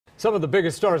Some of the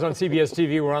biggest stars on CBS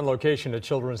TV were on location at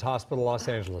Children's Hospital Los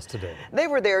Angeles today. They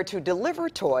were there to deliver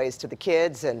toys to the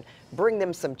kids and bring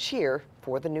them some cheer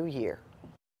for the new year.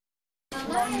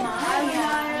 Hi.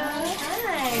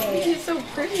 You're so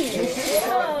pretty.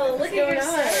 Oh, look at your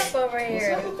setup over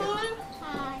here.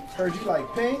 Heard you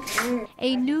like pink.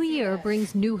 A new year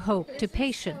brings new hope to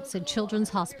patients at Children's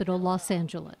Hospital Los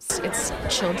Angeles. It's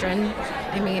children.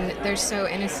 I mean, they're so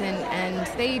innocent, and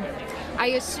I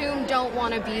assume, don't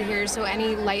want to be here, so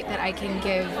any light that I can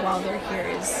give while they're here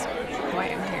is why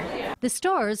I'm here. The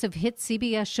stars of hit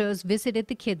CBS shows visited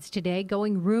the kids today,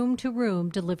 going room to room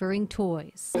delivering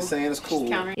toys. Saying it's cool.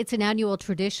 It's an annual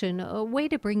tradition, a way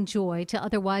to bring joy to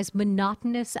otherwise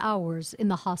monotonous hours in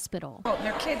the hospital. Oh,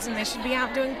 they're kids and they should be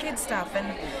out doing kid stuff,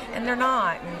 and they're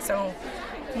not. And so,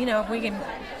 you know, if we can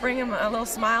bring them a little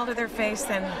smile to their face,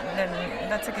 then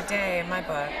that's a good day in my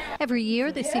book. Every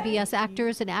year, the CBS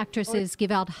actors and actresses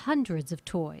give out hundreds of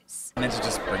toys. And to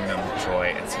just bring them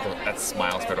joy and see that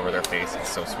smile spread over their face is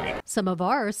so sweet. Some of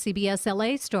our CBS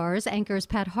LA stars, anchors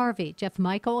Pat Harvey, Jeff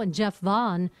Michael, and Jeff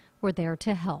Vaughn, were there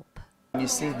to help. You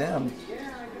see them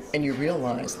and you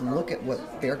realize, look at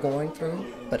what they're going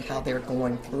through, but how they're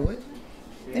going through it,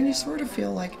 then you sort of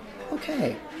feel like,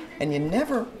 okay. And you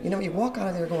never, you walk out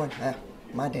of there going,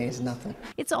 my day is nothing.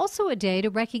 It's also a day to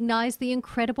recognize the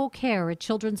incredible care at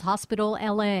Children's Hospital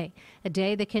LA, a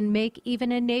day that can make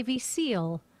even a Navy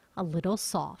SEAL a little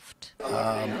soft.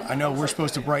 I know we're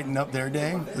supposed to brighten up their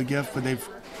day, the gift, but they've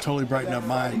totally brightened up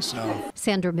mine. So.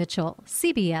 Sandra Mitchell,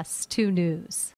 CBS 2 News.